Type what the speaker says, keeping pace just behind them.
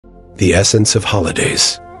The essence of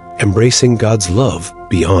holidays, embracing God's love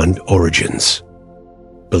beyond origins.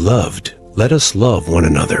 Beloved, let us love one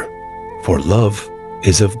another, for love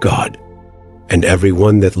is of God. And every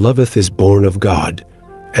one that loveth is born of God,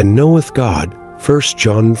 and knoweth God. 1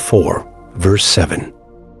 John 4, verse 7.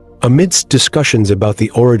 Amidst discussions about the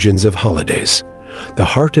origins of holidays, the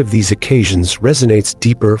heart of these occasions resonates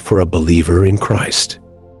deeper for a believer in Christ.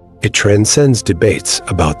 It transcends debates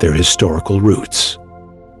about their historical roots.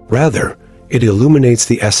 Rather, it illuminates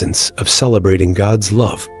the essence of celebrating God's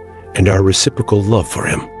love and our reciprocal love for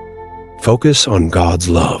Him. Focus on God's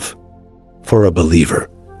love. For a believer,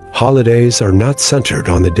 holidays are not centered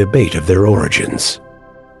on the debate of their origins,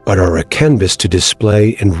 but are a canvas to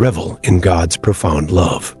display and revel in God's profound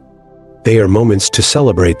love. They are moments to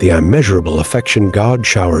celebrate the immeasurable affection God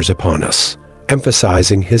showers upon us,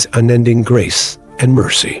 emphasizing His unending grace and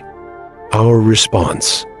mercy. Our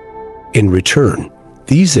response. In return,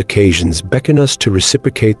 these occasions beckon us to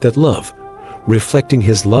reciprocate that love, reflecting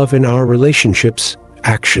His love in our relationships,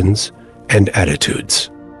 actions, and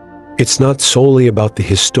attitudes. It's not solely about the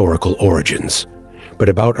historical origins, but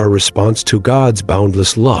about our response to God's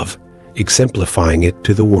boundless love, exemplifying it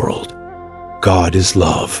to the world. God is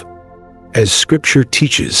love. As Scripture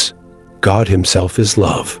teaches, God Himself is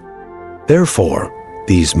love. Therefore,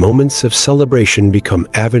 these moments of celebration become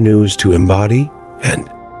avenues to embody and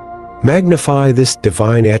magnify this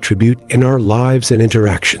divine attribute in our lives and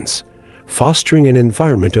interactions, fostering an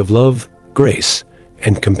environment of love, grace,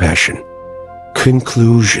 and compassion.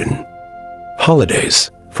 Conclusion.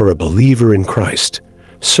 Holidays, for a believer in Christ,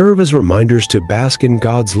 serve as reminders to bask in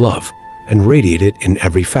God's love and radiate it in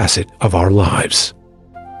every facet of our lives.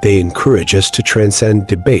 They encourage us to transcend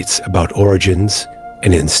debates about origins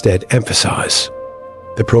and instead emphasize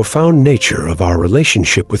the profound nature of our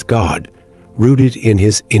relationship with God, rooted in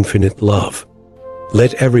His infinite love.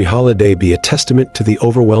 Let every holiday be a testament to the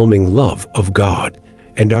overwhelming love of God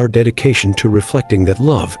and our dedication to reflecting that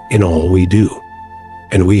love in all we do.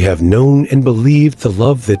 And we have known and believed the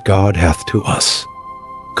love that God hath to us.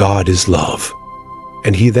 God is love,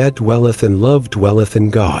 and he that dwelleth in love dwelleth in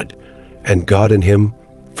God, and God in him.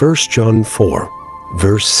 1 John 4,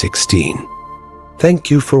 verse 16.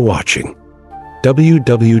 Thank you for watching.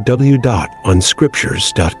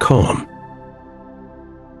 www.onscriptures.com